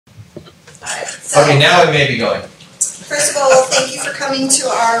Okay, now we may be going. First of all, thank you for coming to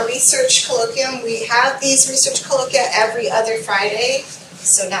our research colloquium. We have these research colloquia every other Friday,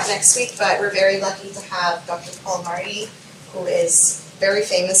 so not next week, but we're very lucky to have Dr. Marty, who is very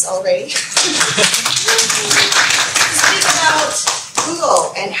famous already, to speak about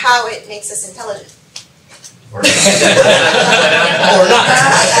Google and how it makes us intelligent. Or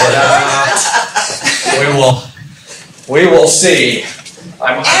not. We will see.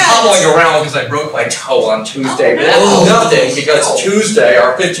 I'm hobbling around because I broke my toe on Tuesday, but that's nothing because Tuesday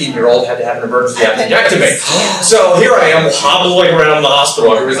our 15-year-old had to have an emergency appendectomy. So here I am hobbling around the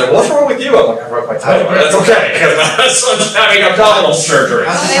hospital. Everybody's like, "What's wrong with you?" I'm like, "I broke my toe." That's okay because my son's having abdominal surgery.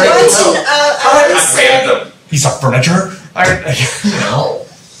 Piece of furniture? No.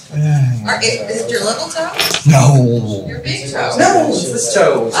 Is it your little toe? No. Your big toe? No, it's this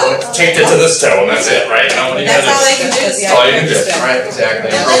toe. So it's taped it to this toe, and that's it, right? That's all they can do. That's all you can do. Right,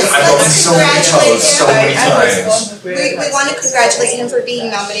 exactly. I've broken so many toes so many times. We want to congratulate him for being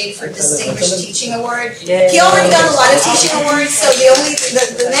nominated for Distinguished Teaching Award. He already got a lot of teaching awards, so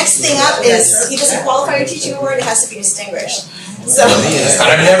the next thing up is he doesn't qualify for a teaching award, it has to be distinguished. So.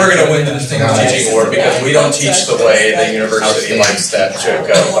 I'm never going to win the Distinguished Teaching Award because we don't teach the way the university likes that to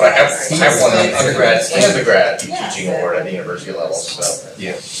go. But I have won the undergrad and the grad teaching award at the university level.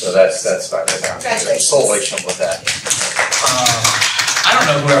 So that's fine. Congratulations. Solely with that. I don't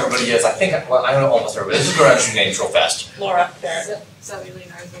know who everybody is. I think I know almost everybody. This is go around your names real fast. Laura, there. Zoe,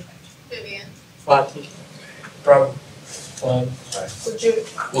 Leonardo, Vivian. Marty. From.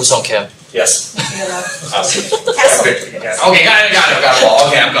 Woo-Sung Kim. Yes. Okay, Okay, got it all.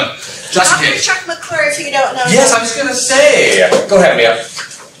 Okay, I'm good. Just in case. Chuck McClure, if you don't know Yes, him. I was going to say. Go ahead, Mia.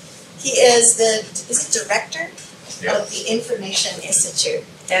 He is the director of the Information Institute.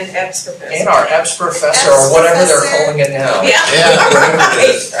 And EBS professor. And our EBS professor, or whatever they're calling it now.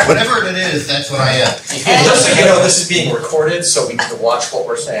 Whatever it is, that's what I am. Just so you know, this is being recorded, so we need to watch what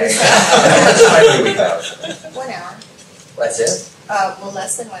we're saying. How much time do we have? 1 hour. That's it? Well,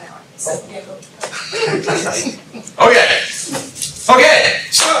 less than 1 hour. So, Okay,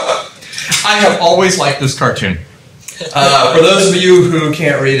 so I have always liked this cartoon. For those of you who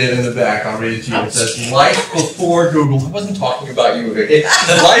can't read it in the back, I'll read it to you. It says, "Life before Google." I wasn't talking about you, Vicky.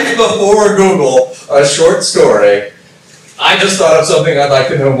 "Life before Google, a short story. I just thought of something I'd like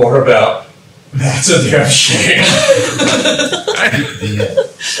to know more about. That's a damn shame."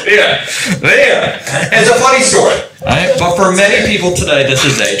 Yeah. It's a funny story, right? But for many people today, this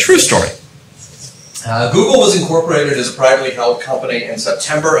is a true story. Google was incorporated as a privately held company in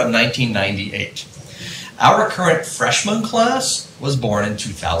September of 1998. Our current freshman class was born in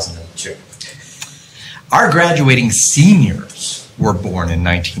 2002. Our graduating seniors were born in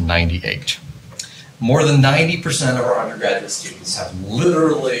 1998. More than 90% of our undergraduate students have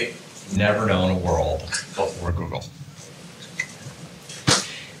literally never known a world before Google.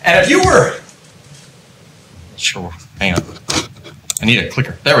 And if you were, hang on, I need a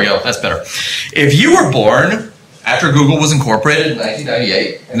clicker. There we go, that's better. If you were born after Google was incorporated in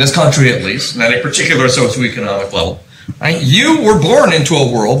 1998, in this country at least, and at a particular socioeconomic level, right, you were born into a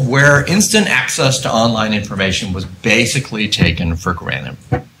world where instant access to online information was basically taken for granted.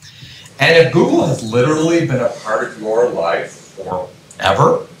 And if Google has literally been a part of your life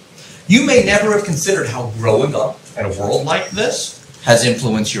forever, you may never have considered how growing up in a world like this has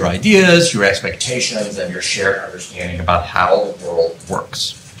influenced your ideas, your expectations, and your shared understanding about how the world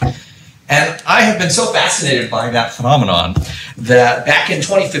works. And I have been so fascinated by that phenomenon that back in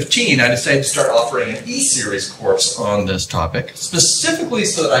 2015, I decided to start offering an e-series course on this topic, specifically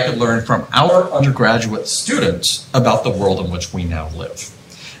so that I could learn from our undergraduate students about the world in which we now live.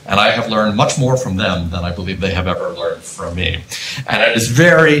 And I have learned much more from them than I believe they have ever learned from me. And it is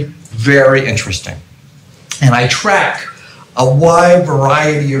very, very interesting. And I track a wide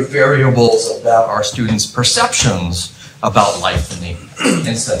variety of variables about our students' perceptions about life in the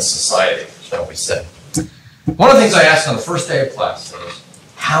instant society, shall we say. One of the things I asked on the first day of class is,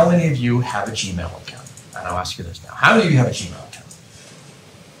 how many of you have a Gmail account? And I'll ask you this now. How many of you have a Gmail account?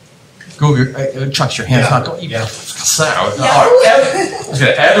 Go over your, Chuck's your hand's not going.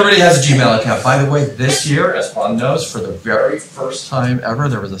 Everybody has a Gmail account. By the way, this year, as Juan knows, for the very first time ever,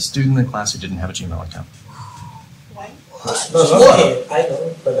 there was a student in class who didn't have a Gmail account. I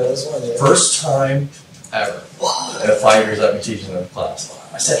don't, but there was one. Yeah. First time ever. In the 5 years I've been teaching in the class.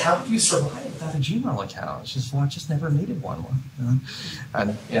 I said, "How did you survive without a Gmail account?" She said, "Well, I just never needed one."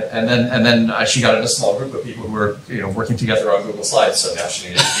 And then she got in a small group of people who were working together on Google Slides. So now she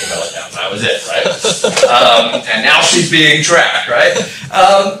needed a Gmail account. That was it, right? And now she's being tracked, right?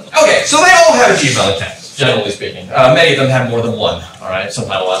 Okay, so they all have a Gmail account, generally speaking. Many of them have more than one. All right,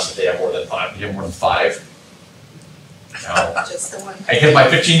 sometime will ask if they have more than 5. Do you have more than 5? No. Just the one. I get my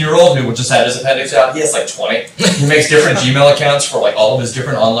 15-year-old who just had his appendix out. He has like 20. He makes different Gmail accounts for like all of his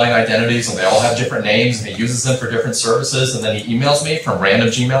different online identities, and they all have different names, and he uses them for different services. And then he emails me from random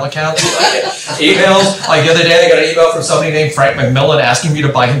Gmail accounts. Emails. Like the other day, I got an email from somebody named Frank McMillan asking me to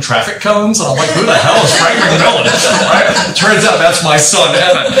buy him traffic cones, and I'm like, who the hell is Frank McMillan? Right? Turns out that's my son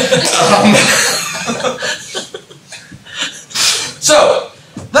Evan. So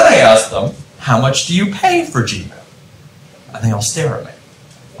then I asked them, how much do you pay for Gmail? And they all stare at me,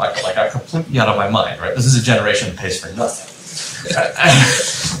 like I'm completely out of my mind, right? This is a generation that pays for nothing.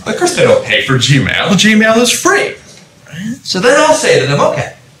 Of course they don't pay for Gmail. Gmail is free. So then I'll say to them,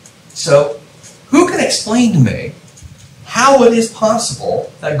 okay, so who can explain to me how it is possible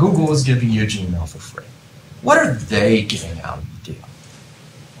that Google is giving you Gmail for free? What are they getting out of the deal?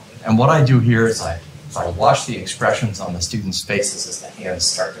 And what I do here is I watch the expressions on the students' faces as the hands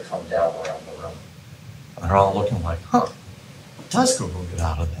start to come down around the room. And they're all looking like, huh. Does Google get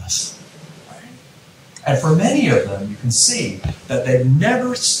out of this? And for many of them, you can see that they've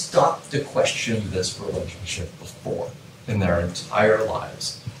never stopped to question this relationship before in their entire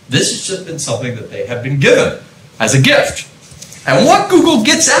lives. This has just been something that they have been given as a gift. And what Google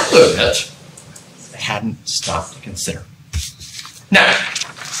gets out of it, they hadn't stopped to consider. Now,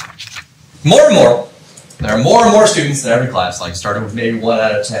 more and more, there are more and more students in every class, like started with maybe 1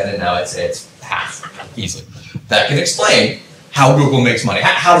 out of 10, and now I'd say it's half, easily, that can explain how Google makes money.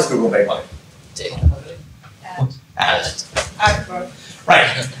 How does Google make money? Ads.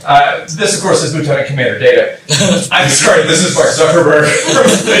 Right. This, of course, is Lieutenant Commander data. I'm sorry, this is Mark Zuckerberg from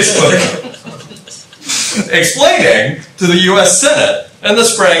Facebook explaining to the U.S. Senate in the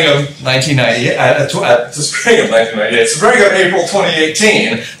spring of 1998, spring of April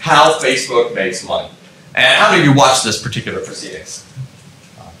 2018, how Facebook makes money. And how many of you watched this particular proceedings?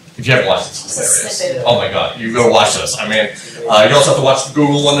 If you haven't watched it, it's hilarious. Oh my God, you go watch this. I mean, you also have to watch the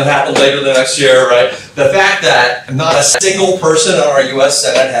Google one that happened later the next year, right? The fact that not a single person on our U.S.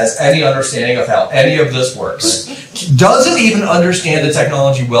 Senate has any understanding of how any of this works, doesn't even understand the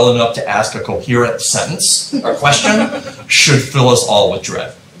technology well enough to ask a coherent sentence or question, should fill us all with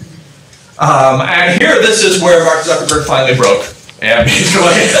dread. And here, this is where Mark Zuckerberg finally broke. And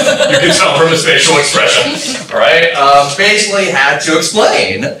basically, you can tell from his facial expression, right? Basically had to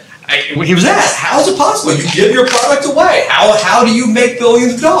explain. He was asked, how is it possible? You give your product away. How do you make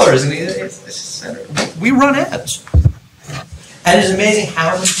billions of dollars? And we run ads. And it's amazing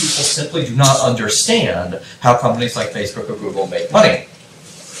how many people simply do not understand how companies like Facebook or Google make money.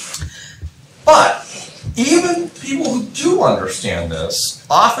 But even people who do understand this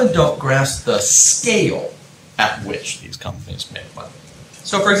often don't grasp the scale at which these companies make money.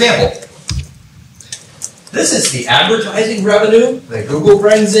 So for example, this is the advertising revenue that Google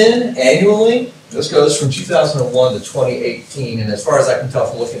brings in annually. This goes from 2001 to 2018, and as far as I can tell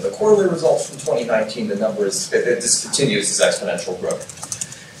from looking at the quarterly results from 2019, the number is, this continues its exponential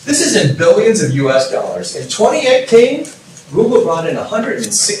growth. This is in billions of US dollars. In 2018, Google brought in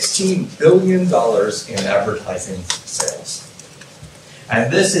 $116 billion in advertising sales. And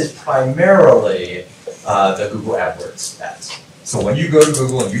this is primarily the Google AdWords ads. So when you go to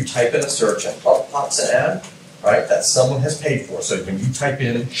Google and you type in a search and up pops an ad, right, that someone has paid for. So when you type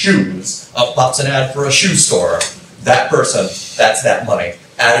in shoes, up pops an ad for a shoe store, that person, that's that money,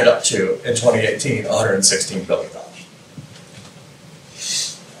 added up to, in 2018, $116 billion.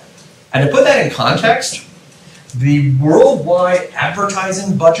 And to put that in context, the worldwide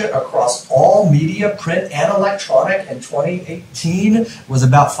advertising budget across all media, print, and electronic in 2018 was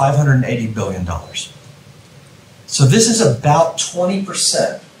about $580 billion. So this is about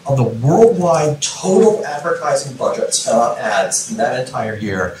 20% of the worldwide total advertising budget spent on ads in that entire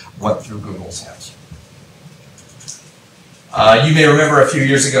year went through Google's hands. You may remember a few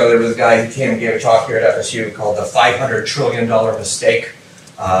years ago there was a guy who came and gave a talk here at FSU called the $500 trillion mistake.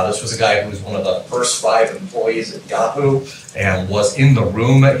 This was a guy who was one of the first 5 employees at Yahoo and was in the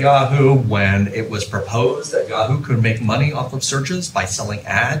room at Yahoo when it was proposed that Yahoo could make money off of searches by selling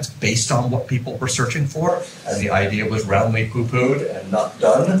ads based on what people were searching for, and the idea was roundly poo-pooed and not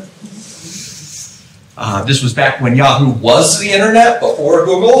done. This was back when Yahoo was the internet before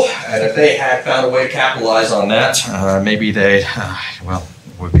Google, and if they had found a way to capitalize on that, maybe they, well,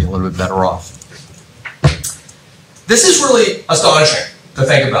 would be a little bit better off. This is really astonishing to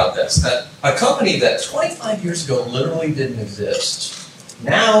think about this, that a company that 25 years ago literally didn't exist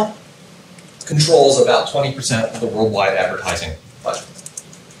now controls about 20% of the worldwide advertising budget.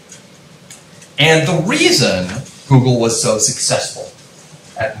 And the reason Google was so successful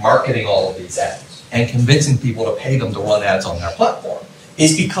at marketing all of these ads and convincing people to pay them to run ads on their platform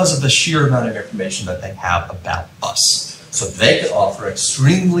is because of the sheer amount of information that they have about us. So they can offer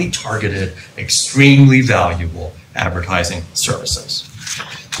extremely targeted, extremely valuable advertising services.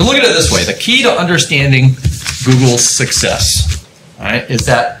 So look at it this way. The key to understanding Google's success, right, is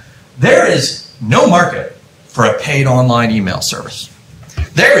that there is no market for a paid online email service.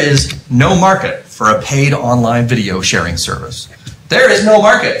 There is no market for a paid online video sharing service. There is no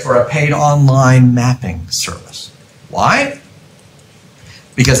market for a paid online mapping service. Why?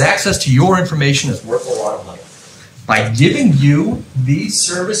 Because access to your information is worth a lot of money. By giving you these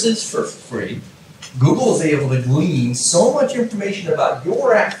services for free, Google is able to glean so much information about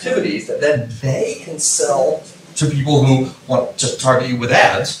your activities that then they can sell to people who want to target you with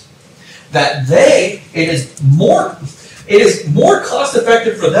ads, that it is more cost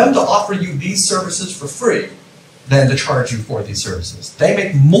effective for them to offer you these services for free than to charge you for these services. They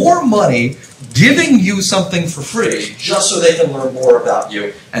make more money giving you something for free just so they can learn more about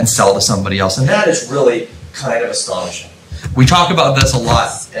you and sell to somebody else. And that is really kind of astonishing. We talk about this a lot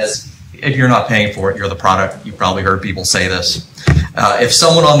as if you're not paying for it, you're the product. You've probably heard people say this. If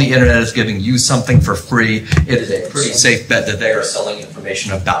someone on the internet is giving you something for free, it is a pretty safe bet that they are selling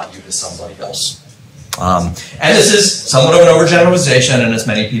information about you to somebody else. And this is somewhat of an overgeneralization, and as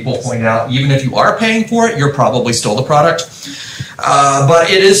many people point out, even if you are paying for it, you're probably still the product. But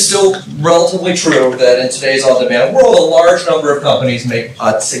it is still relatively true that in today's on-demand world, a large number of companies make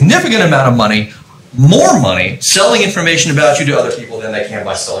a significant amount of money, more money, selling information about you to other people than they can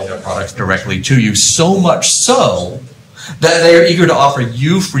by selling their products directly to you, so much so that they are eager to offer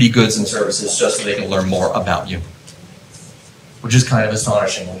you free goods and services just so they can learn more about you. Which is kind of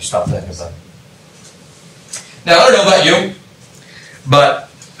astonishing when you stop thinking about it. Now, I don't know about you, but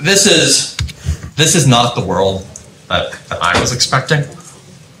this is not the world that I was expecting.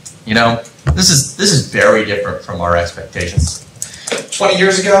 You know, this is very different from our expectations. 20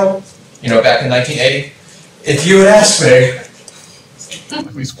 years ago, you know, back in 1980, if you had asked me,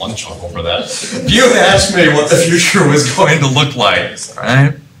 at least one chuckle for that, if you had asked me what the future was going to look like,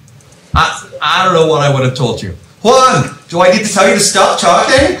 right? I don't know what I would have told you. Juan, do I need to tell you to stop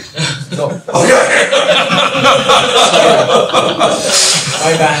talking? No. Okay.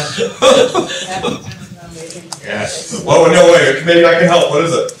 My bad. Yeah. Well, no way. Maybe I can help. What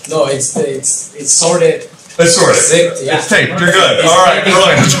is it? No, it's sorted. It's sorted. Yeah. It's taped. You're good. All right.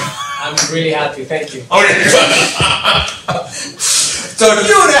 Brilliant. I'm really happy. Thank you. Okay. So if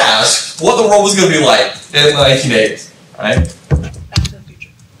you would ask what the world was going to be like in the 1980s, right?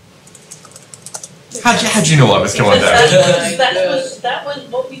 How'd you know I was going there? That was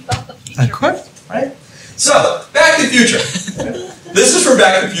what we thought the future Of course, right? So, Back to the Future. This is from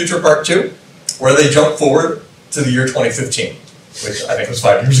Back to the Future Part 2, where they jump forward to the year 2015, which I think was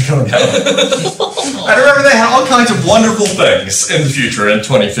 5 years ago now. I remember they had all kinds of wonderful things in the future in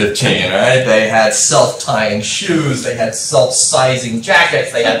 2015, right? They had self-tying shoes, they had self-sizing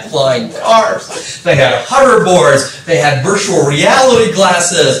jackets, they had flying cars, they had hoverboards, they had virtual reality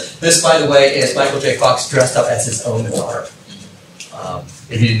glasses. This, by the way, is Michael J. Fox dressed up as his own daughter.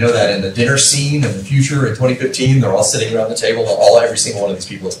 If you didn't know that, in the dinner scene in the future in 2015, they're all sitting around the table, and every single one of these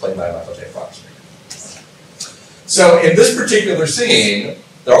people is played by Michael J. Fox. So in this particular scene,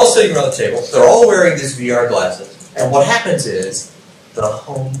 they're all sitting around the table, they're all wearing these VR glasses, and what happens is the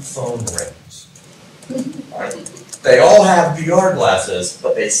home phone rings. Right? They all have VR glasses,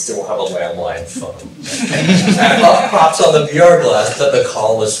 but they still have a landline phone. And up pops on the VR glass that the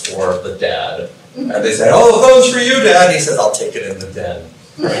call is for the dad. And they say, "Oh, the phone's for you, Dad." And he says, "I'll take it in the den."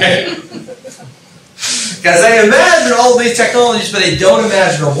 Right? Because they imagine all these technologies, but they don't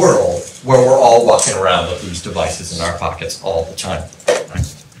imagine a world where we're all walking around with these devices in our pockets all the time. Right?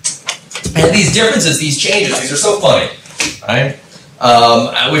 And these differences, these changes, these are so funny, right?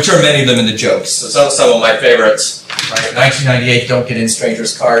 Which are many of them in the jokes. So some of my favorites. Right? 1998, don't get in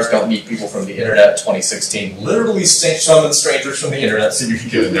strangers' cars, don't meet people from the internet. 2016, literally summon strangers from the internet so you can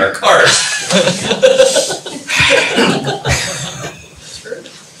get in their cars.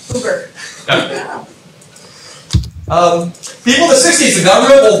 Uber. Yeah. People in the 60s, the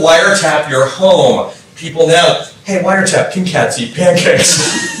government will wiretap your home. People now, hey, wiretap, can cats eat pancakes?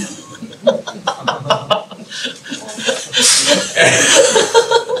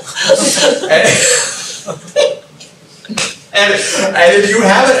 And if you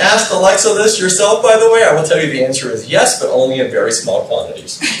haven't asked Alexa this yourself, by the way, I will tell you the answer is yes, but only in very small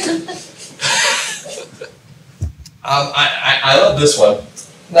quantities. I love this one.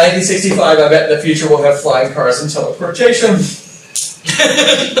 1965, I bet in the future we'll have flying cars and teleportation.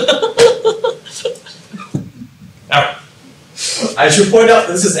 Now, I I should point out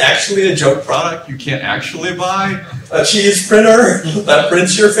this is actually a joke product. You can't actually buy a cheese printer that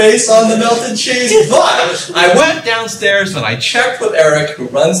prints your face on the melted cheese. But I went downstairs and I checked with Eric, who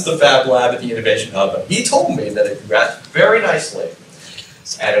runs the Fab Lab at the Innovation Hub, and he told me that if you wrapped very nicely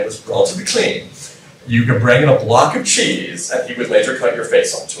and it was relatively clean, you could bring in a block of cheese and he would laser cut your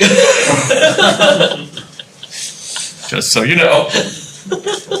face onto it. Just so you know.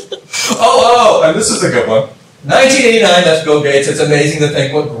 Oh, and this is a good one. 1989, that's Bill Gates. It's amazing to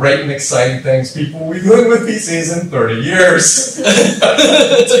think what great and exciting things people will be doing with PCs in 30 years.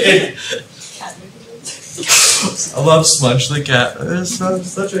 I love Smudge the Cat. It's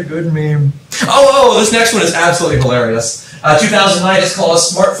such a good meme. Oh, this next one is absolutely hilarious. 2009 is called a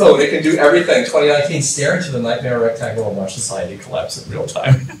smartphone. It can do everything. 2019, stare into the nightmare rectangle and watch society collapse in real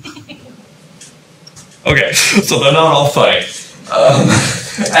time. Okay, so they're not all funny.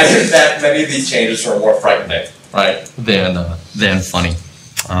 I think that many of these changes are more frightening, right, than funny.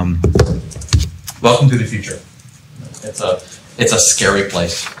 Welcome to the future. It's a scary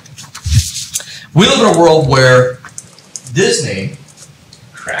place. We live in a world where Disney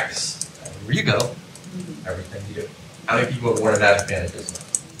cracks everywhere you go, everything you do. How many people have worn an ad fan at Disney?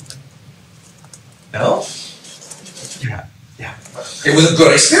 No? Yeah. It was a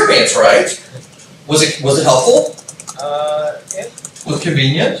good experience, right? Was it helpful? Yeah. Was it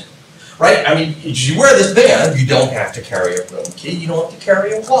convenient? Right? I mean, if you wear this band, you don't have to carry a room key, you don't have to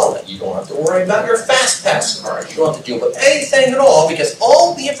carry a wallet, you don't have to worry about your FastPass card, you don't have to deal with anything at all, because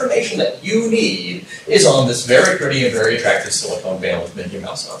all the information that you need is on this very pretty and very attractive silicone band with Mickey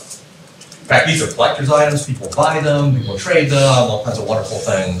Mouse on it. In fact, these are collector's items, people buy them, people trade them, all kinds of wonderful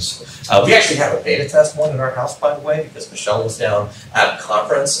things. We actually have a beta test one in our house, by the way, because Michelle was down at a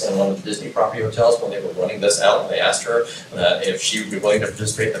conference in one of the Disney property hotels when they were running this out, and they asked her if she would be willing to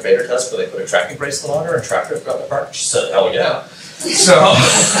participate in the beta test, where they put a tracking bracelet on her and tracked her throughout the park. She said, hell yeah. So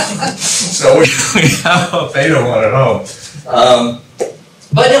we have a beta one at home.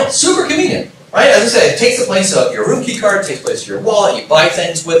 But no, super convenient. Right? As I said, it takes the place of your room key card, it takes the place of your wallet, you buy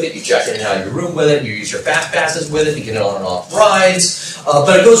things with it, you check in and out of your room with it, you use your fast passes with it to get on and off rides,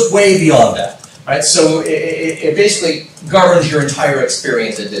 but it goes way beyond that. Right? So it basically governs your entire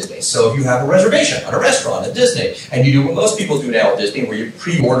experience at Disney. So if you have a reservation at a restaurant at Disney, and you do what most people do now at Disney, where you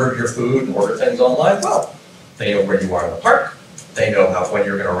pre-order your food and order things online, well, they know where you are in the park, they know when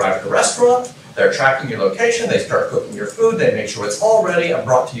you're going to arrive at the restaurant, they're tracking your location, they start cooking your food, they make sure it's all ready and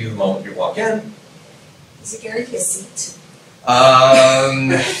brought to you the moment you walk in. Is it guaranteed a seat?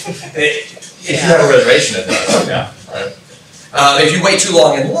 If you have a reservation, it does. Yeah. Right. If you wait too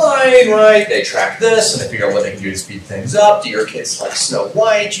long in line, right, they track this and they figure out what they can do to speed things up. Do your kids like Snow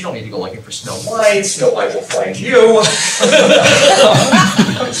White? You don't need to go looking for Snow White. Snow White will find you.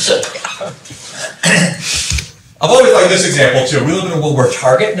 I've always liked this example too. We live in a world where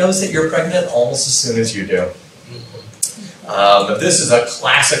Target knows that you're pregnant almost as soon as you do. But this is a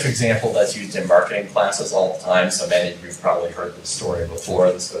classic example that's used in marketing classes all the time. So many of you have probably heard this story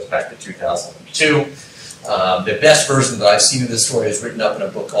before. This goes back to 2002. The best version that I've seen of this story is written up in a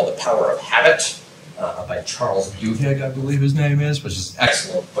book called The Power of Habit by Charles Duhigg, I believe his name is, which is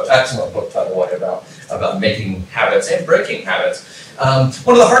excellent book, by the way, about making habits and breaking habits.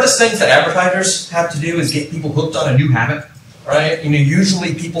 One of the hardest things that advertisers have to do is get people hooked on a new habit, right? You know,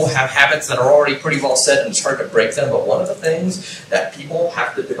 usually people have habits that are already pretty well set and it's hard to break them, but one of the things that people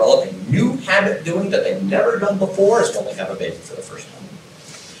have to develop a new habit doing that they've never done before is when they have a baby for the first time.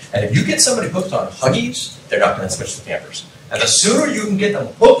 And if you get somebody hooked on Huggies, they're not going to switch to Pampers. And the sooner you can get them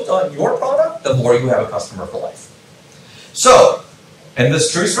hooked on your product, the more you have a customer for life. So, in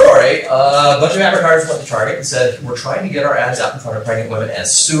this true story, a bunch of advertisers went to Target and said, we're trying to get our ads out in front of pregnant women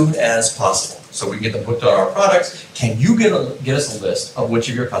as soon as possible so we can get them hooked on our products. Can you get us a list of which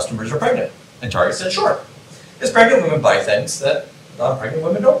of your customers are pregnant? And Target said, sure. Because pregnant women buy things that non-pregnant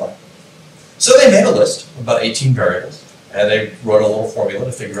women don't buy. So they made a list of about 18 variables, and they wrote a little formula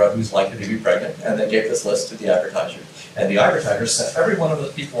to figure out who's likely to be pregnant, and they gave this list to the advertisers. And the advertisers sent every one of the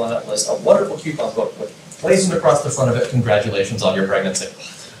people on that list a wonderful coupon book with blazoned across the front of it, congratulations on your pregnancy.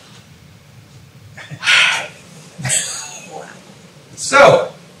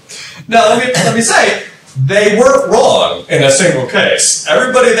 So, now let me say, they weren't wrong in a single case.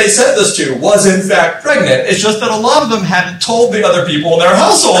 Everybody they sent this to was in fact pregnant. It's just that a lot of them hadn't told the other people in their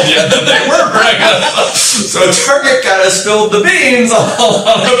household yet that they were pregnant. So Target kind of spilled the beans on a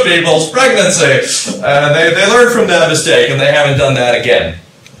lot of people's pregnancy. They learned from that mistake and they haven't done that again.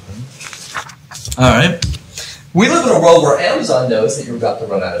 All right. We live in a world where Amazon knows that you're about to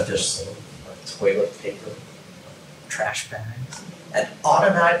run out of dish soap, or toilet paper, trash bags, and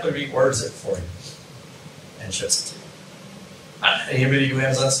automatically reorders it for you and ships it to you. Anybody do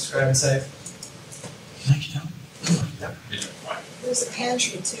Amazon subscribe and save? There's a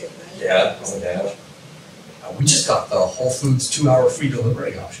pantry too, right? Yeah, oh yeah. We just got the Whole Foods 2-hour free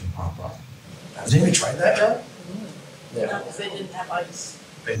delivery option pop up. Has anybody tried that, John? Yeah. Not if they didn't have ice.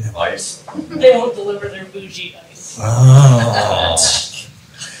 They didn't have ice. They won't deliver their bougie ice. Oh.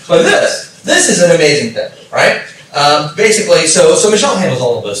 But this is an amazing thing, right? Basically, so Michelle handles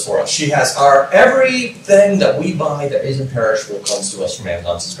all of this for us. She has everything that we buy that isn't perishable comes to us from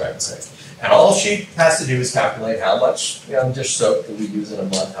Amazon Subscribe and Save. And all she has to do is calculate how much dish soap do we use in a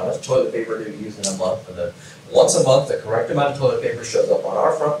month, how much toilet paper do we use in a month, and then once a month the correct amount of toilet paper shows up on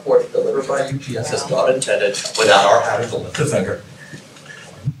our front porch delivered by UPS as God intended without our having to lift a finger.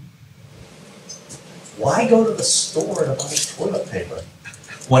 Why go to the store to buy toilet paper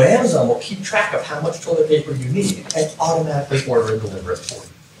when Amazon will keep track of how much toilet paper you need and automatically order and deliver it for you?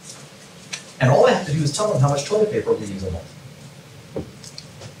 And all I have to do is tell them how much toilet paper we use a month.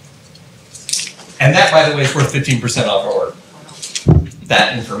 And that, by the way, is worth 15% off our order.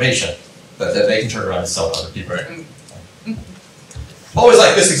 That information that they can turn around and sell to other people. Always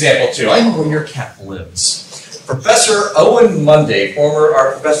like this example too. I know where your cat lives. Professor Owen Monday, former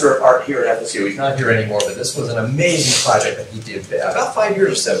art professor of art here at FSU. He's not here anymore, but this was an amazing project that he did about 5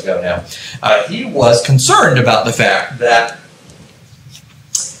 years or so ago now. He was concerned about the fact that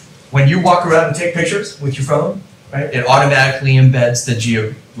when you walk around and take pictures with your phone, right, it automatically embeds the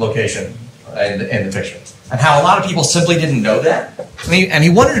geolocation in the picture. And how a lot of people simply didn't know that. And he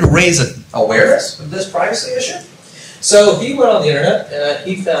wanted to raise awareness of this privacy issue. So he went on the internet and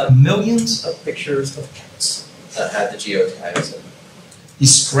he found millions of pictures of cats that had the geotags in them. He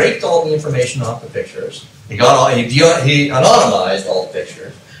scraped all the information off the pictures. He anonymized all the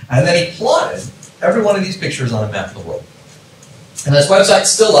pictures. And then he plotted every one of these pictures on a map of the world. And this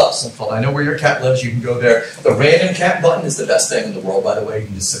website's still up. It's called I Know Where Your Cat Lives. You can go there. The random cat button is the best thing in the world, by the way. You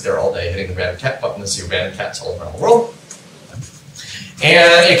can just sit there all day hitting the random cat button and see random cats all around the world.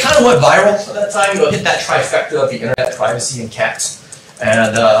 And it kind of went viral at that time. It hit that trifecta of the internet, privacy, and cats.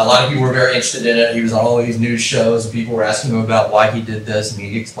 And a lot of people were very interested in it. He was on all these news shows, and people were asking him about why he did this, and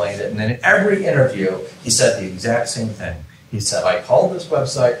he explained it. And then in every interview, he said the exact same thing. He said, I called this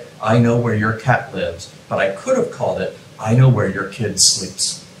website, I Know Where Your Cat Lives, but I could have called it, I Know Where Your Kid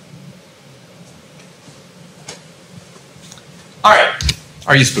Sleeps. All right.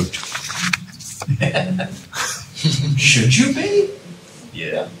 Are you spooked? Should you be?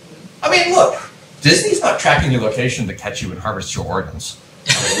 Yeah. I mean, look, Disney's not tracking your location to catch you and harvest your organs.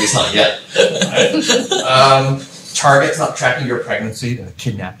 I mean, at least not yet. Target's not tracking your pregnancy to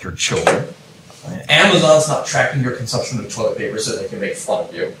kidnap your children. Amazon's not tracking your consumption of toilet paper so they can make fun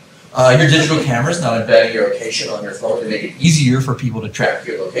of you. Your digital camera's not embedding your location on your phone to make it easier for people to track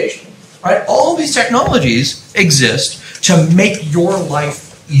your location. Right? All of these technologies exist to make your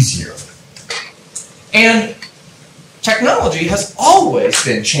life easier. And technology has always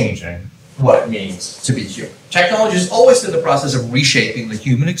been changing what it means to be human. Technology has always been the process of reshaping the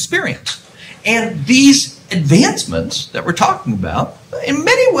human experience. And these advancements that we're talking about, in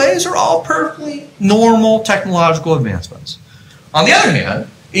many ways, are all perfectly normal technological advancements. On the other hand,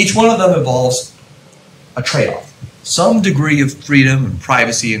 each one of them involves a trade-off, some degree of freedom and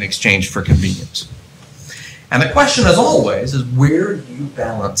privacy in exchange for convenience. And the question, as always, is where do you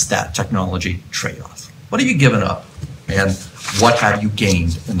balance that technology trade-off? What have you given up, and what have you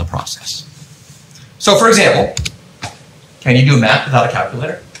gained in the process? So, for example, can you do math without a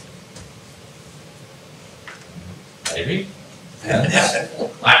calculator? Maybe. Yeah.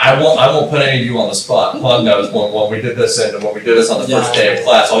 I won't put any of you on the spot. Plug knows when we did this and when we did this on the first day of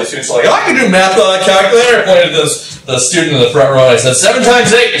class, all these students were like, I can do math without a calculator. I pointed to the student in the front row and I said 7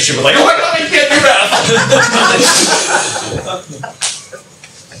 times 8, and she was like, oh my god, I can't do math.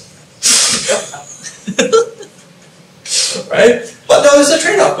 Right? But no, there's a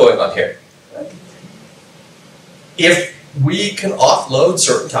trade-off going on here. If we can offload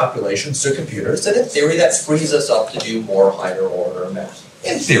certain calculations to computers, then in theory that frees us up to do more higher order math.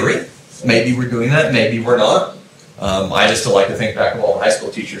 In theory. Maybe we're doing that, maybe we're not. I just still like to think back of all the high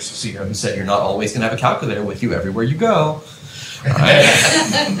school teachers who said you're not always going to have a calculator with you everywhere you go. Right?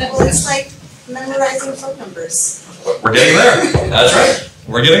 Well, it's like memorizing phone numbers. We're getting there. That's right.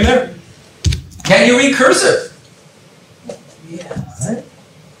 We're getting there. Can you read cursive? Yeah. Right?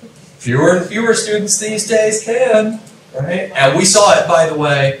 Fewer and fewer students these days can. Right? And we saw it, by the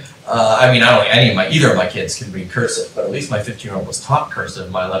way. I mean, I don't think either of my kids can read cursive, but at least my 15-year-old was taught cursive,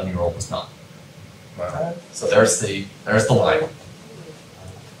 my 11-year-old was not. Right? So there's the line.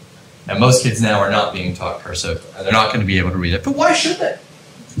 And most kids now are not being taught cursive, and they're not going to be able to read it. But why should they?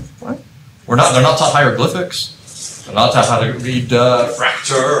 Right? They're not taught hieroglyphics. but not how to read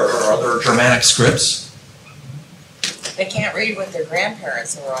Fracture or other Germanic scripts. They can't read what their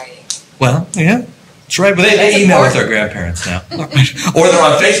grandparents are writing. Well, yeah. That's right, but they email with their grandparents now. Or they're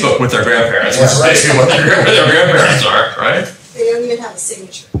on Facebook with their grandparents, which is basically what their grandparents are, right? They don't even have a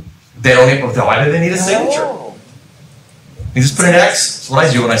signature. They don't even, why do they need a signature? Oh. You just put an X. That's what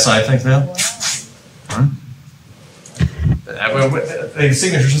I do when I sign things now. The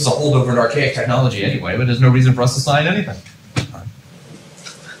signature is just a holdover in archaic technology anyway, but there's no reason for us to sign anything.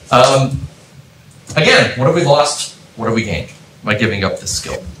 Again, what have we lost? What have we gained by giving up this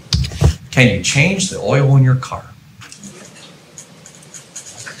skill? Can you change the oil in your car?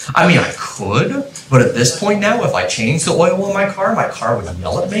 I mean, I could, but at this point now, if I changed the oil in my car would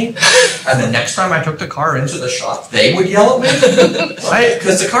yell at me. And the next time I took the car into the shop, they would yell at me. Right?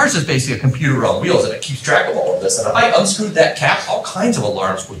 Because the car is just basically a computer on wheels and it keeps track of all of this. And if I unscrewed that cap, all kinds of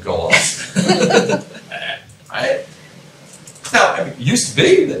alarms would go off. Right? Now, I mean, it used to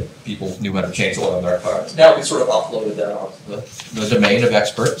be that people knew how to change oil in their cars. Now we sort of offloaded that off the domain of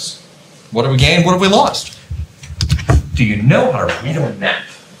experts. What have we gained? What have we lost? Do you know how to read a map?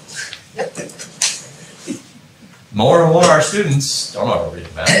 More and more of our students don't know how to read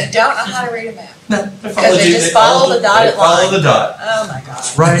a map. Don't know how to read a map. No, Because they just follow the dotted line. Follow the dot. Oh my God.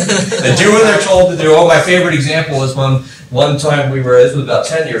 Right. They do what they're told to do. Oh, my favorite example was one time this was about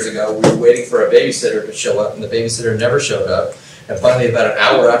 10 years ago, we were waiting for a babysitter to show up, and the babysitter never showed up. And finally, about an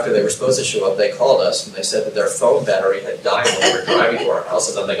hour after they were supposed to show up, they called us, and they said that their phone battery had died when they were driving to our house,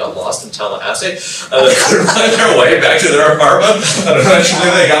 and then they got lost in Tallahassee, and they couldn't find their way back to their apartment, and eventually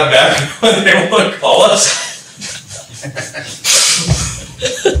they got back and they would call us.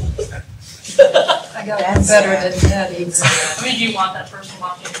 I got one better than that exam. I mean, do you want that person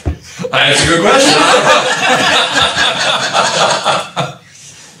watching? That's a good question.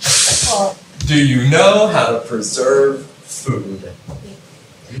 Do you know how to preserve food?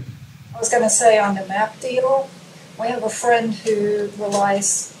 I was going to say on the map deal, we have a friend who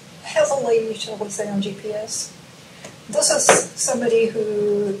relies heavily, shall we say, on GPS. This is somebody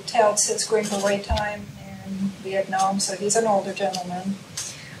who touts his Green Beret time in Vietnam, so he's an older gentleman.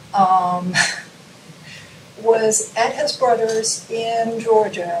 Was at his brother's in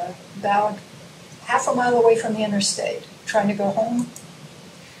Georgia, about half a mile away from the interstate, trying to go home.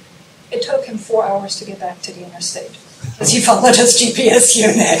 It took him 4 hours to get back to the interstate because he followed his GPS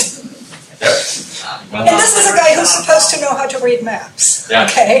unit. And this is a guy who's supposed to know how to read maps. Yeah.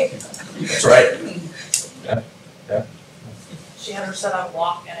 Okay? That's right. Yeah. Yeah. She had her set on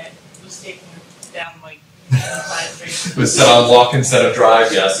walk and it was taking her down like the side of the street. It was set on walk instead of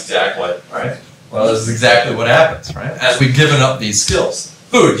drive. Yes, exactly. Right. Well, this is exactly what happens, right? As we've given up these skills.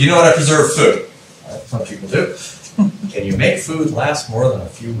 Food. Do you know how to preserve food? Some people do. Can you make food last more than a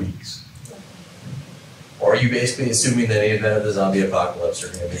few weeks? Or are you basically assuming that in the event of the zombie apocalypse,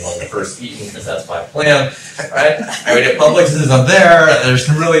 you're going to be one of the first eaten because that's my plan, right? I mean, if Publix isn't there, there's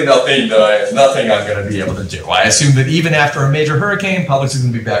really nothing I'm going to be able to do. I assume that even after a major hurricane, Publix is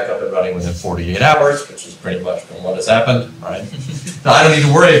going to be back up and running within 48 hours, which is pretty much what has happened, right? Now, I don't need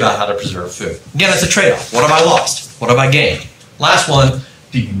to worry about how to preserve food. Again, it's a trade-off. What have I lost? What have I gained? Last one,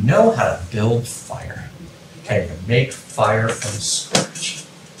 do you know how to build fire? Can you make fire from scratch?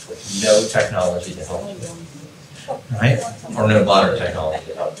 No technology to help, right? Or no modern technology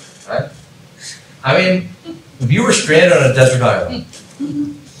to help, right? I mean, if you were stranded on a desert island,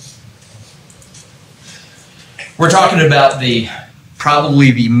 we're talking about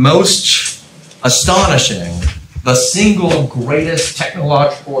probably the most astonishing, the single greatest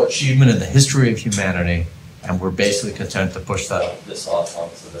technological achievement in the history of humanity, and we're basically content to push this off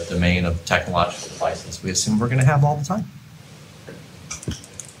onto the domain of technological devices we assume we're going to have all the time.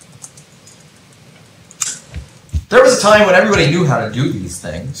 There was a time when everybody knew how to do these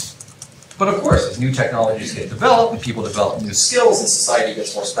things. But of course, as new technologies get developed and people develop new skills and society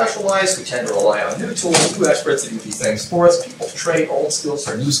gets more specialized, we tend to rely on new tools, new experts to do these things for us. People trade old skills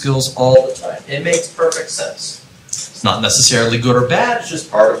for new skills all the time. It makes perfect sense. It's not necessarily good or bad, it's just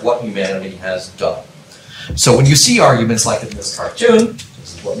part of what humanity has done. So when you see arguments like in this cartoon,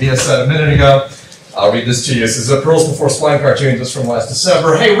 this is what Mia said a minute ago, I'll read this to you. This is a Pearls Before Swine cartoon just from last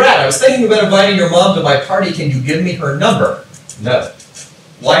December. Hey, Rat, I was thinking about inviting your mom to my party. Can you give me her number? No.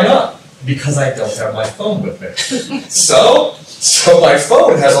 Why not? Because I don't have my phone with me. So my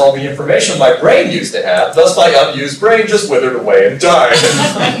phone has all the information my brain used to have. Thus, my unused brain just withered away and died.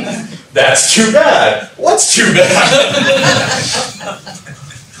 That's too bad. What's too bad?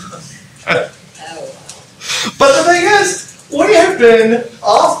 But the thing is, we have been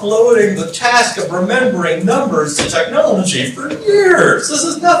offloading the task of remembering numbers to technology for years. This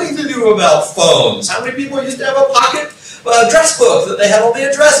has nothing to do about phones. How many people used to have a pocket address book that they had all the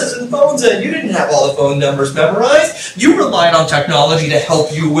addresses and phones in? You didn't have all the phone numbers memorized. You relied on technology to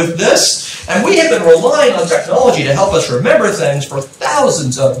help you with this. And we have been relying on technology to help us remember things for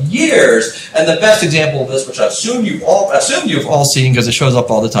thousands of years. And the best example of this, which I assume you've all seen because it shows up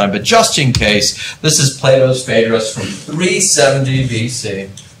all the time, but just in case, this is Plato's Phaedrus from 370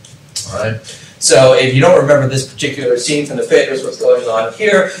 BC. All right. So if you don't remember this particular scene from the Phaedrus, what's going on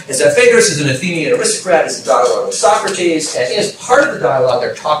here is that Phaedrus is an Athenian aristocrat, is in dialogue with Socrates, and as part of the dialogue,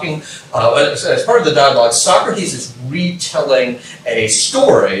 they're talking, as part of the dialogue, Socrates is retelling a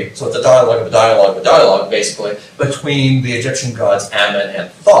story, so it's a dialogue of a dialogue of a dialogue, basically, between the Egyptian gods Ammon and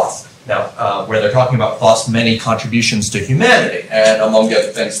Thoth. Now, where they're talking about Thoth's many contributions to humanity, and among the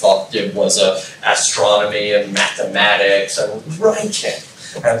other things Thoth did was astronomy and mathematics and writing.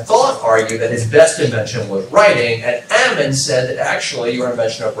 And Thoth argued that his best invention was writing, and Ammon said that actually your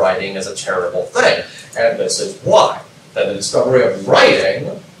invention of writing is a terrible thing. And this is why. That the discovery of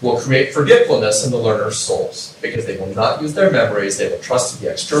writing will create forgetfulness in the learner's souls, because they will not use their memories, they will trust the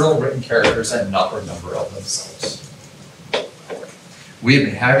external written characters and not remember of themselves. We have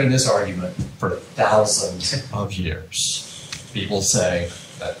been having this argument for thousands of years. People say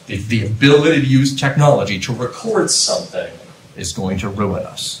that the ability to use technology to record something is going to ruin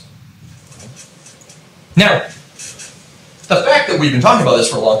us. Now, the fact that we've been talking about this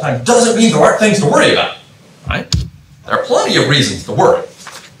for a long time doesn't mean there aren't things to worry about, right? There are plenty of reasons to worry.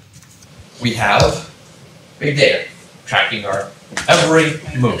 We have big data tracking our every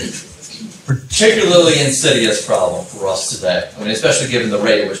move. Particularly insidious problem for us today. I mean, especially given the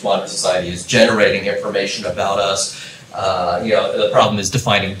rate at which modern society is generating information about us. The problem is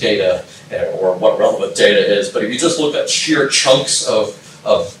defining data or what relevant data is. But if you just look at sheer chunks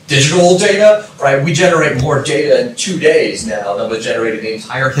of digital data, right, we generate more data in 2 days now than was generated in the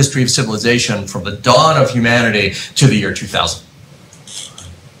entire history of civilization from the dawn of humanity to the year 2000.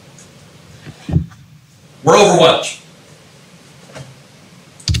 We're overwhelmed.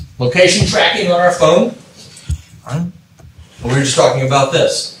 Location tracking on our phone. We were just talking about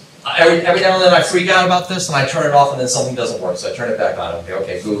this. Every now and then I freak out about this and I turn it off and then something doesn't work. So I turn it back on and go,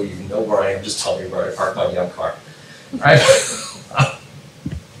 okay, Google, you know where I am. Just tell me where I parked my young car. Right?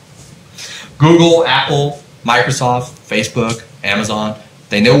 Google, Apple, Microsoft, Facebook, Amazon,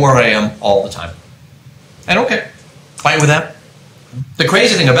 they know where I am all the time. And okay, fine with that. The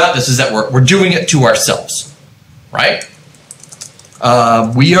crazy thing about this is that we're doing it to ourselves, right?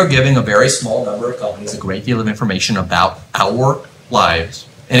 We are giving a very small number of companies a great deal of information about our lives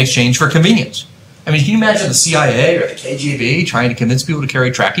in exchange for convenience. I mean, can you imagine the CIA or the KGB trying to convince people to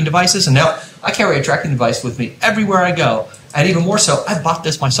carry tracking devices? And now I carry a tracking device with me everywhere I go. And even more so, I bought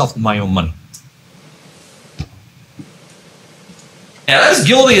this myself with my own money. And I'm as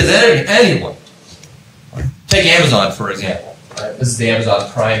guilty as anyone. Take Amazon, for example. Right? This is the Amazon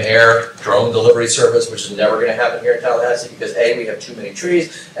Prime Air drone delivery service, which is never going to happen here in Tallahassee because A, we have too many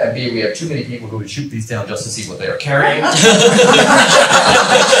trees, and B, we have too many people who would shoot these down just to see what they are carrying.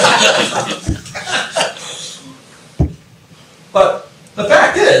 But the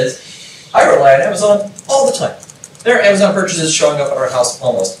fact is, I rely on Amazon all the time. There are Amazon purchases showing up at our house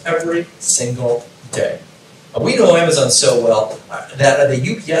almost every single day. We know Amazon so well that the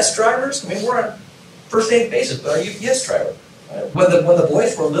UPS drivers, I mean, we're on first-name basis with our UPS driver. When the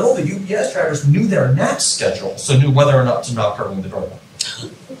boys were little, the UPS drivers knew their nap schedule, so knew whether or not to knock or ring the doorbell.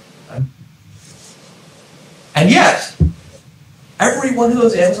 And yet, every one of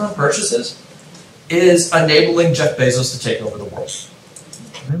those Amazon purchases is enabling Jeff Bezos to take over the world.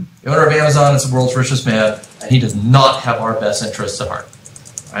 The owner of Amazon is the world's richest man, and he does not have our best interests at heart.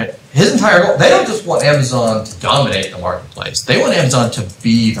 Right? His entire goal, they don't just want Amazon to dominate the marketplace. They want Amazon to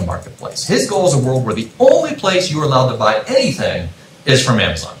be the marketplace. His goal is a world where the only place you're allowed to buy anything is from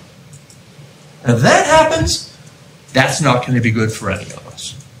Amazon. And if that happens, that's not going to be good for any of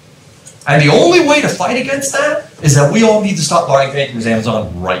us. And the only way to fight against that is that we all need to stop buying things from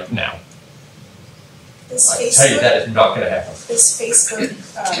Amazon right now. I tell you, that is not going to happen. Does Facebook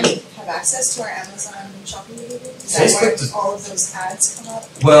have access to our Amazon shopping behavior? Is that where all of those ads come up?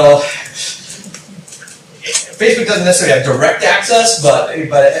 Well, Facebook doesn't necessarily have direct access, but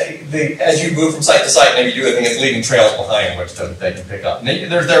as you move from site to site, maybe you do a thing that's leaving trails behind, which they can pick up. And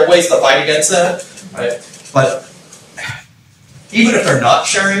there are ways to fight against that, right? But even if they're not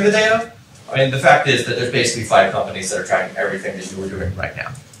sharing the data, I mean, the fact is that there's basically 5 companies that are tracking everything that you are doing right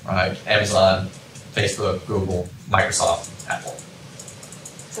now, right? Amazon, Facebook, Google, Microsoft, Apple.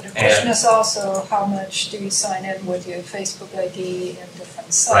 So the question is also, how much do you sign in with your Facebook ID in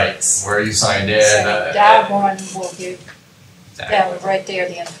different sites? Right, where you signed in. So that one will give them right there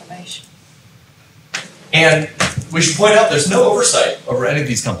the information. And we should point out there's no oversight over any of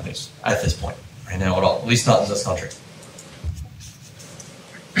these companies at this point, right now at all, at least not in this country.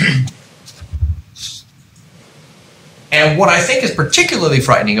 And what I think is particularly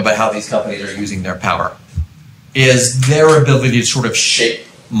frightening about how these companies are using their power is their ability to sort of shape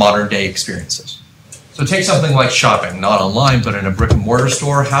modern day experiences. So take something like shopping, not online, but in a brick and mortar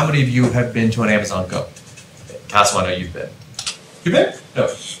store. How many of you have been to an Amazon Go? Castle, I know you've been. You've been? No,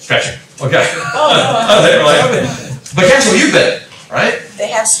 scratching. Okay. But Castle, you've been, right? They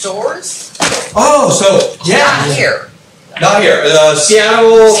have stores? Oh, so, yeah. Not here. Not here.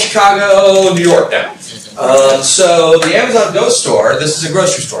 Seattle, Chicago, New York now. So the Amazon Go store, this is a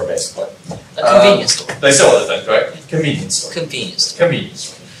grocery store basically. A convenience store. They sell other things, right? Convenience store. Convenience store. Convenience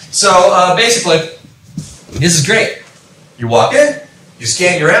store. So basically, this is great. You walk in, you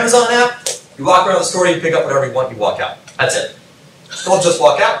scan your Amazon app, you walk around the store, you pick up whatever you want, you walk out. That's it. Don't just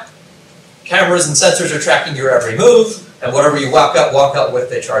walk out. Cameras and sensors are tracking your every move, and whatever you walk out with,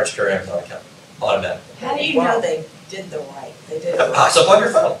 they charge to your Amazon account automatically. How do you know they did the right? They did it It right. pops up on your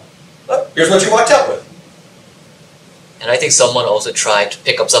phone. Look, here's what you walked out with. And I think someone also tried to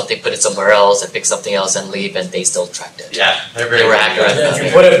pick up something, put it somewhere else, and pick something else and leave, and they still tracked it. Yeah, they're very They were accurate. And then if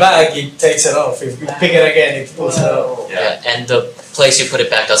you put it back, it takes it off. If you pick it again, it pulls it out. Yeah, and the place you put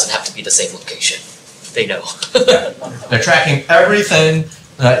it back doesn't have to be the same location. They know. They're tracking everything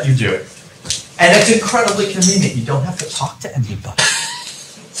that you do. And it's incredibly convenient. You don't have to talk to anybody.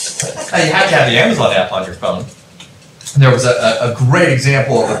 Now, you have to have the Amazon app on your phone. There was a great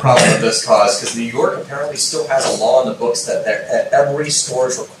example of the problem that this caused, because New York apparently still has a law in the books that every store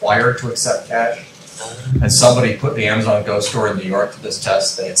is required to accept cash. And somebody put the Amazon Go store in New York to this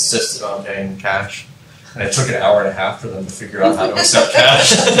test. They insisted on paying cash. And it took an hour and a half for them to figure out how to accept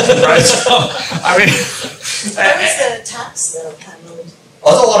cash. Right? So, I mean... How is the tax though handled?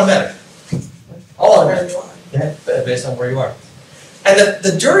 Oh, it's all automatic. All automatic. Yeah, based on where you are. And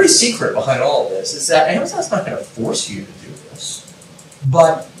the dirty secret behind all of this is that Amazon's not going to force you to do this.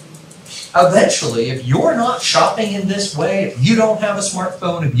 But eventually, if you're not shopping in this way, if you don't have a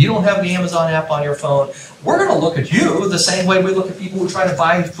smartphone, if you don't have the Amazon app on your phone, we're going to look at you the same way we look at people who try to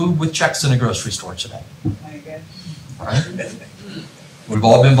buy food with checks in a grocery store today. Right? We've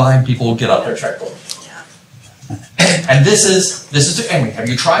all been buying people who get out their checkbook. And this is I mean, have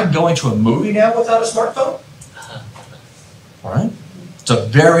you tried going to a movie now without a smartphone? All right? It's a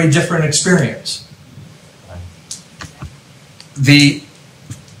very different experience. The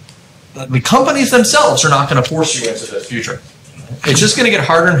companies themselves are not going to force you into the future. It's just going to get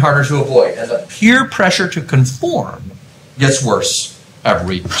harder and harder to avoid. And the peer pressure to conform gets worse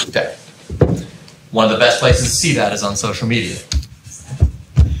every day. One of the best places to see that is on social media.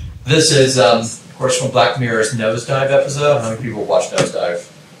 This is, of course, from Black Mirror's Nosedive episode. How many people watch Nosedive?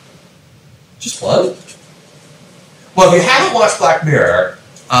 Just one? Well, if you haven't watched Black Mirror,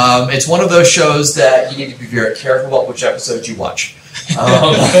 it's one of those shows that you need to be very careful about which episodes you watch.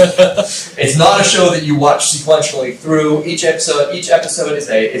 It's not a show that you watch sequentially through. Each episode is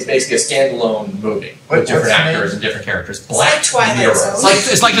basically a standalone movie with different actors and different characters. Black Twilight Mirror. Zone.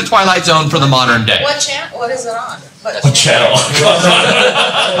 It's like the Twilight Zone for the modern day. What channel? What is it on? What channel?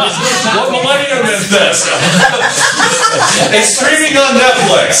 What millennium is this? It's streaming on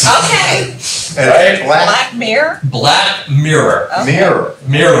Netflix. Okay. Right? Black Mirror? Black Mirror. Okay.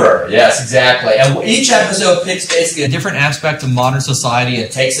 Mirror, yes, exactly. And each episode picks basically a different aspect of modern society and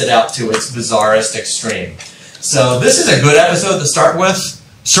takes it up to its bizarrest extreme. So this is a good episode to start with.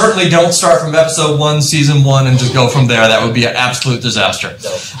 Certainly don't start from episode 1, season 1, and just go from there. That would be an absolute disaster.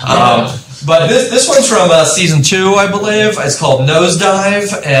 But this one's from season 2, I believe. It's called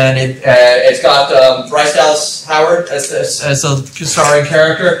Nosedive, and it's got Bryce Dallas Howard as a starring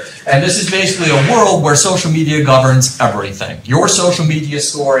character. And this is basically a world where social media governs everything. Your social media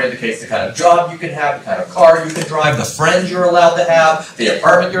score indicates the kind of job you can have, the kind of car you can drive, the friends you're allowed to have, the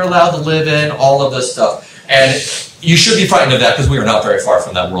apartment you're allowed to live in, all of this stuff. And you should be frightened of that because we are not very far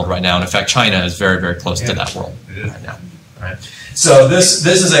from that world right now. And in fact, China is very, very close to that world right now. Right? So this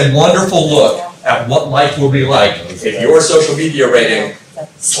is a wonderful look at what life will be like if your social media rating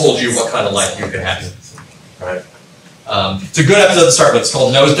told you what kind of life you could have. Right? It's a good episode to start with. It's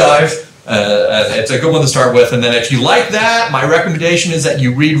called Nosedive. It's a good one to start with. And then if you like that, my recommendation is that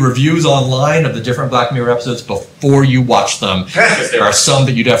you read reviews online of the different Black Mirror episodes before you watch them. Because there are some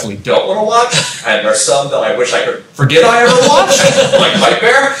that you definitely don't want to watch, and there are some that I wish I could forget I ever watched, like White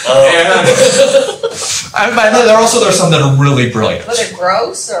Bear. And There are some that are really brilliant. Was it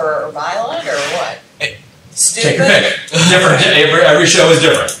gross or violent or what? Stupid? Take your pick. Different. Every show is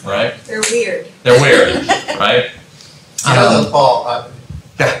different, right? They're weird. They're weird, right? You know, Paul,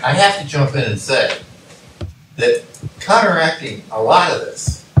 I have to jump in and say that counteracting a lot of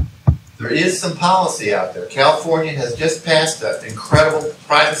this, there is some policy out there. California has just passed an incredible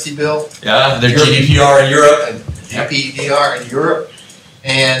privacy bill. Yeah, there's GDPR in Europe. And GDPR in Europe.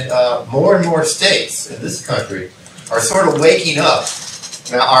 And more and more states in this country are sort of waking up.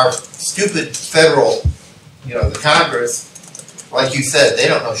 Now, our stupid federal, the Congress, like you said, they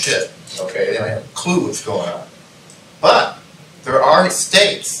don't know shit. Okay, they don't have a clue what's going on. But there are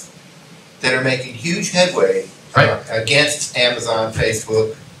states that are making huge headway against Amazon,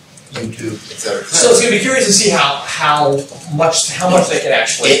 Facebook, YouTube, etc. So it's going to be curious to see how much they can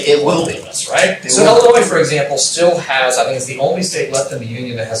actually it will be this, right? So Illinois, for example, still has, I think it's the only state left in the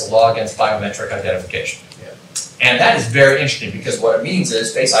union that has a law against biometric identification. Yeah. And that is very interesting because what it means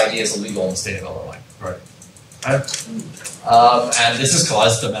is Face ID is illegal in the state of Illinois. Right. And this has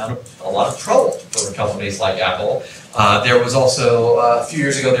caused a lot of trouble for companies like Apple. There was also, a few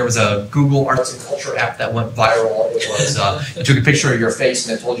years ago, there was a Google Arts and Culture app that went viral. It was, you took a picture of your face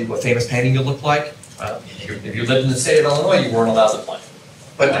and it told you what famous painting you looked like. If you lived in the state of Illinois, you weren't allowed to play.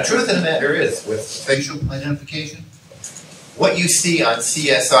 But the truth of the matter is, with facial identification, what you see on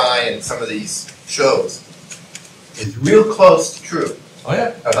CSI and some of these shows is real close to true. Oh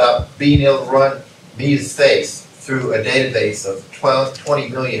yeah. About being able to run Mia's face through a database of 20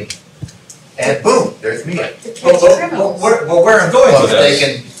 million, and boom, there's Mia. Well, where I'm going with they this.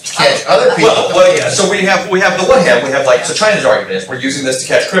 can catch other people. Well, yeah. So we have the one hand. We have so China's argument is we're using this to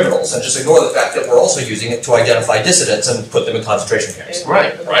catch criminals, and just ignore the fact that we're also using it to identify dissidents and put them in concentration camps.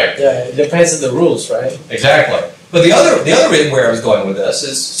 Right. Yeah, it depends on the rules, right? Exactly. But the other where I was going with this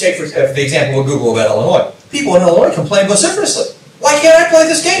is, say for the example of Google about Illinois. People in Illinois complain vociferously. Why can't I play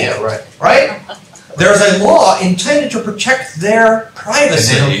this game? Yeah, right. Right? There's a law intended to protect their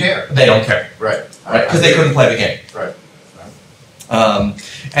privacy. And they don't care. They don't care. Right. Because they couldn't play the game. Right.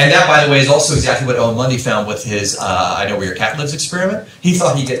 And that, by the way, is also exactly what Owen Lundy found with his I Know Where Your Cat Lives experiment. He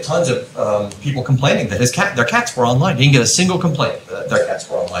thought he'd get tons of people complaining that their cats were online. He didn't get a single complaint that their cats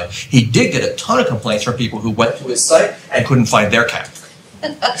were online. He did get a ton of complaints from people who went to his site and couldn't find their cat.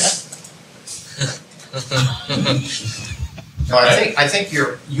 No, I think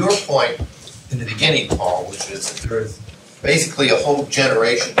your point in the beginning, Paul, which is that there is basically a whole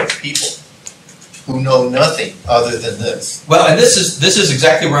generation of people who know nothing other than this. Well, and this is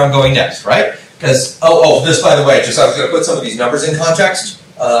exactly where I'm going next, right? Because this, by the way, I was going to put some of these numbers in context.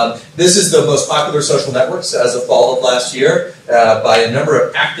 This is the most popular social networks as of fall of last year by a number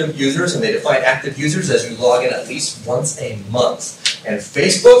of active users, and they define active users as you log in at least once a month. And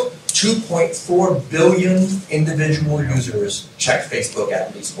Facebook, 2.4 billion individual users check Facebook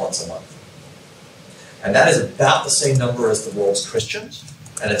at least once a month. And that is about the same number as the world's Christians,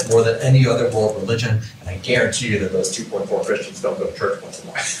 and it's more than any other world religion, and I guarantee you that those 2.4 Christians don't go to church once a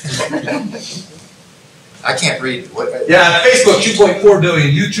month. I can't read what. Yeah, Facebook 2.4 billion,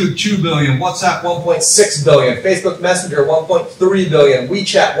 YouTube 2 billion, WhatsApp 1.6 billion, Facebook Messenger 1.3 billion,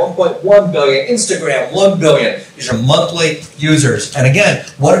 WeChat 1.1 billion, Instagram 1 billion. These are monthly users. And again,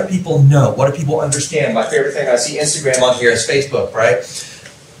 what do people know? What do people understand? My favorite thing, I see Instagram on here is Facebook, right?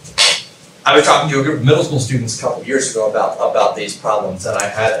 I was talking to a group of middle school students a couple of years ago about these problems, and I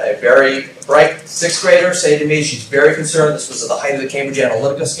had a very bright 6th grader say to me, she's very concerned. This was at the height of the Cambridge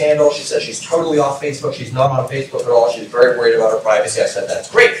Analytica scandal. She says she's totally off Facebook. She's not on Facebook at all. She's very worried about her privacy. I said,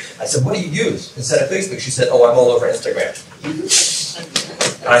 that's great. I said, what do you use instead of Facebook? She said, oh, I'm all over Instagram.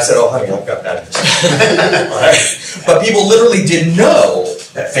 And I said, oh, honey, I've got that. Right? But people literally didn't know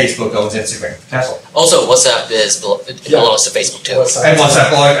that Facebook owns Instagram. Castle. Also, WhatsApp belongs to Facebook too. And WhatsApp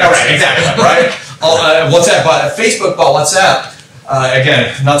belongs, right, exactly, right? WhatsApp, Facebook bought WhatsApp.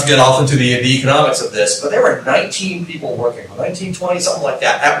 Again, not to get off into the economics of this, but there were 19 people working, 19, 20, something like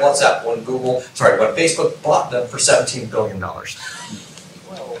that, at WhatsApp when Facebook bought them for $17 billion.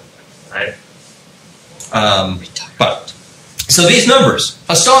 Right? So these numbers,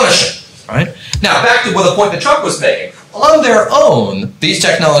 astonishing, right? Now, back to the point that Chuck was making. On their own, these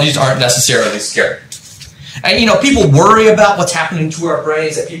technologies aren't necessarily scary. And people worry about what's happening to our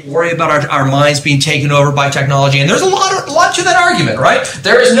brains, and people worry about our minds being taken over by technology, and there's a lot to that argument, right?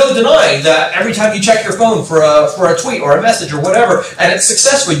 There is no denying that every time you check your phone for a tweet or a message or whatever, and it's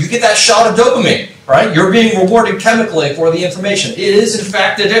successful, you get that shot of dopamine, right? You're being rewarded chemically for the information. It is, in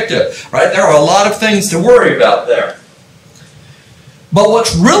fact, addictive, right? There are a lot of things to worry about there. But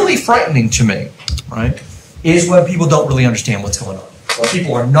what's really frightening to me, right, is when people don't really understand what's going on. When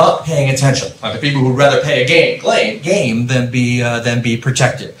people are not paying attention, like the people who'd rather pay a game than be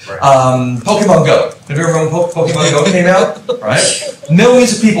protected. Right. Pokemon Go. Have you remember when Pokemon Go came out? Right?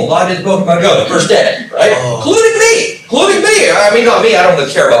 Millions of people logged into Pokemon Go the first day, right? Including me. I mean, not me. I don't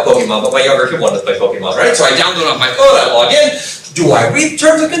really care about Pokemon, but my younger kid wanted to play Pokemon, right? So I download it on my phone. I log in. Do I read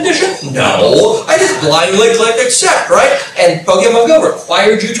terms and conditions? No. I just blindly click accept, right? And Pokemon Go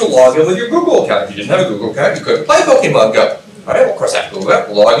required you to log in with your Google account. If you didn't have a Google account, you couldn't play Pokemon Go. All right, well, of course I have to go back,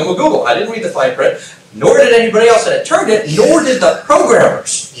 log in with Google. I didn't read the fine print, nor did anybody else that had turned it, nor did the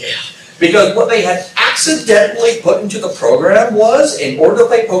programmers. Yeah. Because what they had accidentally put into the program was, in order to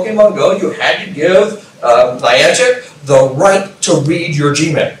play Pokemon Go, you had to give Niantic the right to read your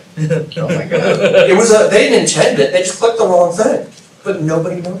Gmail. Oh my God. They didn't intend it, they just clicked the wrong thing. But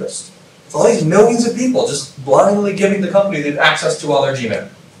nobody noticed. It's all these millions of people just blindly giving the company the access to all their Gmail.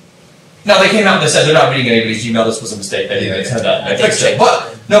 Now they came out and they said they're not reading anybody's Gmail, this was a mistake, they didn't intend that, they fixed it.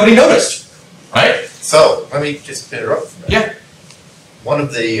 But nobody noticed, right? So, let me just interrupt for a minute. Yeah. One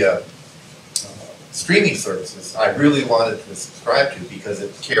of the streaming services I really wanted to subscribe to because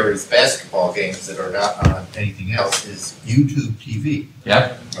it carries basketball games that are not on anything else is YouTube TV.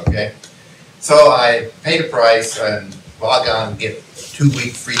 Yeah. Okay? So I paid a price and log on and get a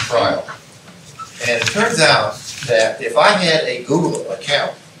 2-week free trial. And it turns out that if I had a Google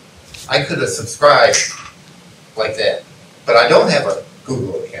account, I could have subscribed like that. But I don't have a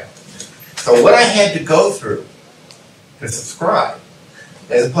Google account. So what I had to go through to subscribe,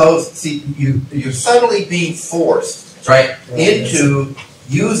 as opposed, see, you're suddenly being forced Right. into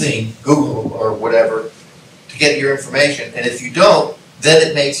using Google or whatever to get your information. And if you don't, then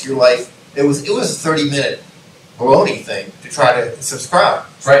it makes your life, it was a 30-minute baloney thing to try to subscribe.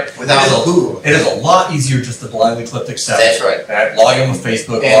 Right. Without Google. It is a lot easier just to blindly click accept. That's right. And log in with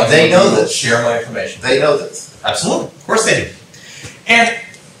Facebook, And log in they with know Google, this. share my information. They know this. Absolutely. Of course they do. And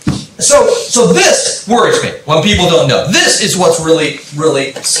so this worries me when people don't know. This is what's really,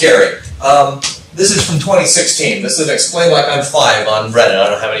 really scary. This is from 2016. This is Explain Like I'm 5 on Reddit. I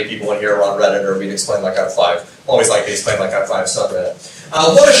don't know how many people in here are on Reddit or read Explain Like I'm 5. Always like to Explain Like I'm 5 subreddit.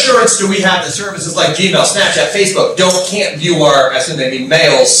 What assurance do we have that services like Gmail, Snapchat, Facebook can't view our, I assume they mean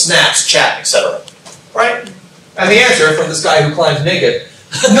mails, snaps, chat, etc. Right? And the answer from this guy who climbs naked,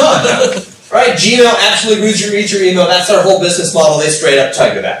 none. Right? Gmail absolutely reads your email. That's their whole business model. They straight up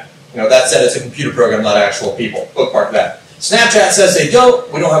tell you that. That said, it's a computer program, not actual people. Bookmark that. Snapchat says they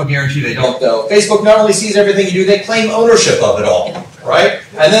don't. We don't have a guarantee they don't, though. Facebook not only sees everything you do, they claim ownership of it all. Right?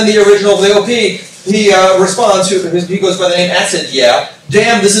 And then the original VOP, he responds, he goes by the name Acid, yeah.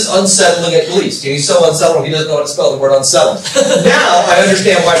 Damn, this is unsettling at least. He's so unsettling, he doesn't know how to spell the word unsettling. Now, I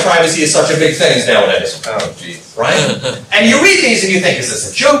understand why privacy is such a big thing nowadays. Oh, jeez. Right? And you read these and you think, is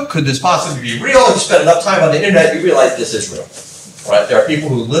this a joke? Could this possibly be real? If you spend enough time on the internet, you realize this is real. Right? There are people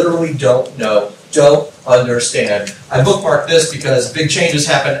who literally don't know, don't understand. I bookmarked this because big changes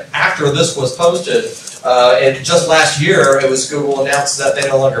happened after this was posted. And just last year, it was Google announced that they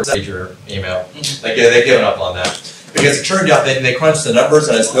no longer read your email. They've given up on that. Because it turned out they crunched the numbers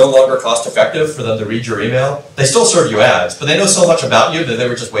and it's no longer cost effective for them to read your email. They still serve you ads, but they know so much about you that they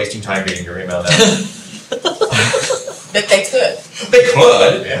were just wasting time reading your email now. That they could. They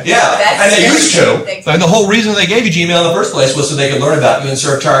could, yeah. And they used to. They And the whole reason they gave you Gmail in the first place was so they could learn about you and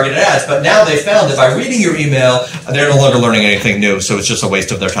serve targeted ads. But now they found that by reading your email, they're no longer learning anything new, so it's just a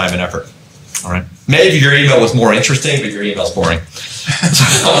waste of their time and effort. All right. Maybe your email was more interesting, but your email's boring.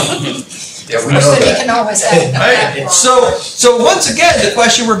 Yeah, we know So you that. can always add Right? So once again, the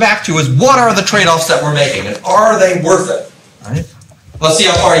question we're back to is what are the trade-offs that we're making, and are they worth it? Right? Let's see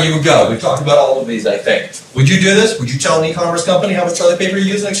how far you would go. We've talked about all of these, I think. Would you do this? Would you tell an e-commerce company how much toilet paper you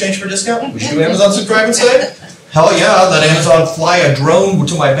use in exchange for a discount? Would you do Amazon subscribing site? Hell yeah, let Amazon fly a drone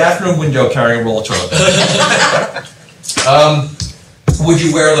to my bathroom window carrying a roll of toilet paper. Would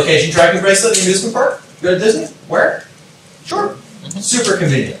you wear a location tracking bracelet in an amusement park? Go to Disney? Wear it? Sure. Super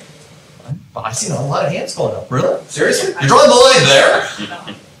convenient. But I see a lot of hands going up. Really? Seriously? You're drawing the line there?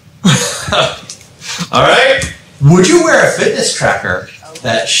 All right. Would you wear a fitness tracker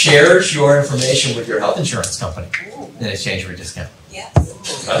that shares your information with your health insurance company in exchange for a discount? Yes.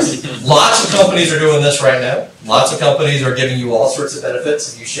 Lots of companies are doing this right now. Lots of companies are giving you all sorts of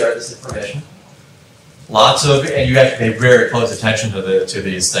benefits if you share this information. And you have to pay very close attention to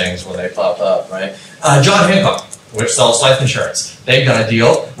these things when they pop up, right? John Hancock, which sells life insurance. They've got a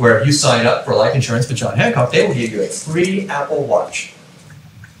deal where if you sign up for life insurance with John Hancock, they will give you a free Apple Watch.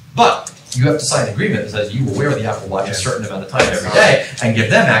 But you have to sign an agreement that says you will wear the Apple Watch a certain amount of time every day and give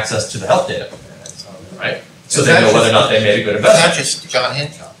them access to the health data, right? So they know whether or not they made a good It's not investment. just John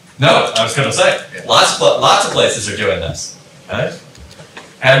Hancock. No, I was going to say, lots of places are doing this. Okay?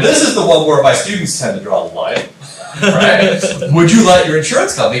 And this is the one where my students tend to draw the line. Right? Would you let your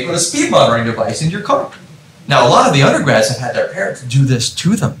insurance company put a speed monitoring device in your car? Now, a lot of the undergrads have had their parents do this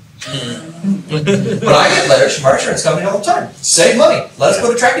to them. But I get letters from our insurance company all the time. Save money. Let's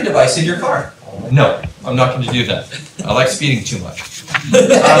put a tracking device in your car. No, I'm not going to do that. I like speeding too much.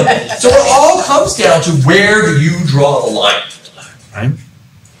 So it all comes down to where do you draw the line, right?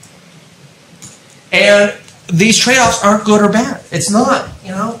 And these trade-offs aren't good or bad. It's not,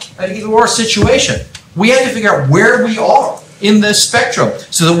 an either-or situation. We have to figure out where we are in this spectrum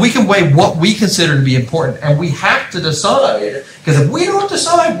so that we can weigh what we consider to be important. And we have to decide, because if we don't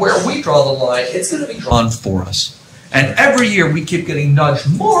decide where we draw the line, it's going to be drawn for us. And every year we keep getting nudged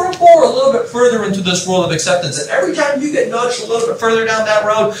more and more a little bit further into this world of acceptance. And every time you get nudged a little bit further down that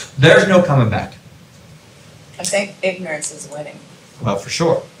road, there's no coming back. I think ignorance is winning. Well, for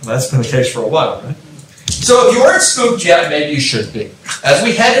sure. That's been the case for a while, right? So if you aren't spooked yet, maybe you should be. As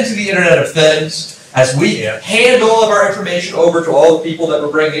we head into the Internet of Things, as we hand all of our information over to all the people that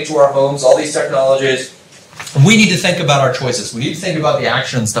we're bringing into our homes, all these technologies, we need to think about our choices. We need to think about the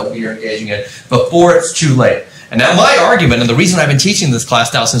actions that we are engaging in before it's too late. And now my argument, and the reason I've been teaching this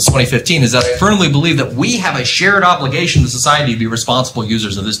class now since 2015, is that I firmly believe that we have a shared obligation to society to be responsible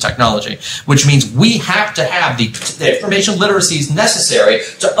users of this technology, which means we have to have the information literacies necessary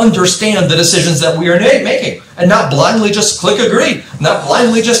to understand the decisions that we are making, and not blindly just click agree, not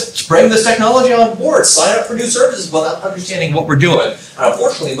blindly just bring this technology on board, sign up for new services without understanding what we're doing. And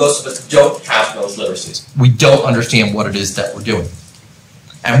unfortunately, most of us don't have those literacies. We don't understand what it is that we're doing.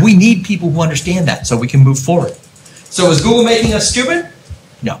 And we need people who understand that so we can move forward. So is Google making us stupid?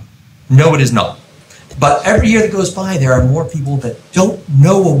 No. No, it is not. But every year that goes by, there are more people that don't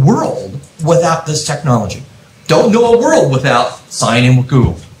know a world without this technology. Don't know a world without sign in with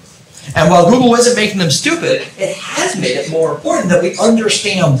Google. And while Google isn't making them stupid, it has made it more important that we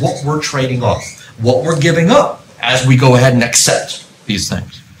understand what we're trading off, what we're giving up as we go ahead and accept these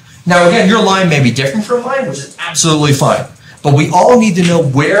things. Now again, your line may be different from mine, which is absolutely fine. But we all need to know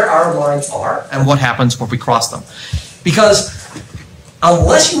where our lines are and what happens when we cross them. Because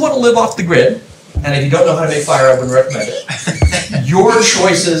unless you want to live off the grid, and if you don't know how to make fire, I wouldn't recommend it, your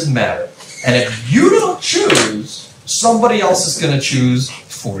choices matter. And if you don't choose, somebody else is going to choose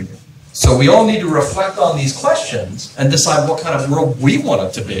for you. So we all need to reflect on these questions and decide what kind of world we want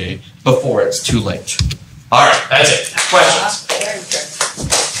it to be before it's too late. All right, that's it. Questions? Very good.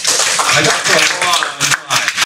 I got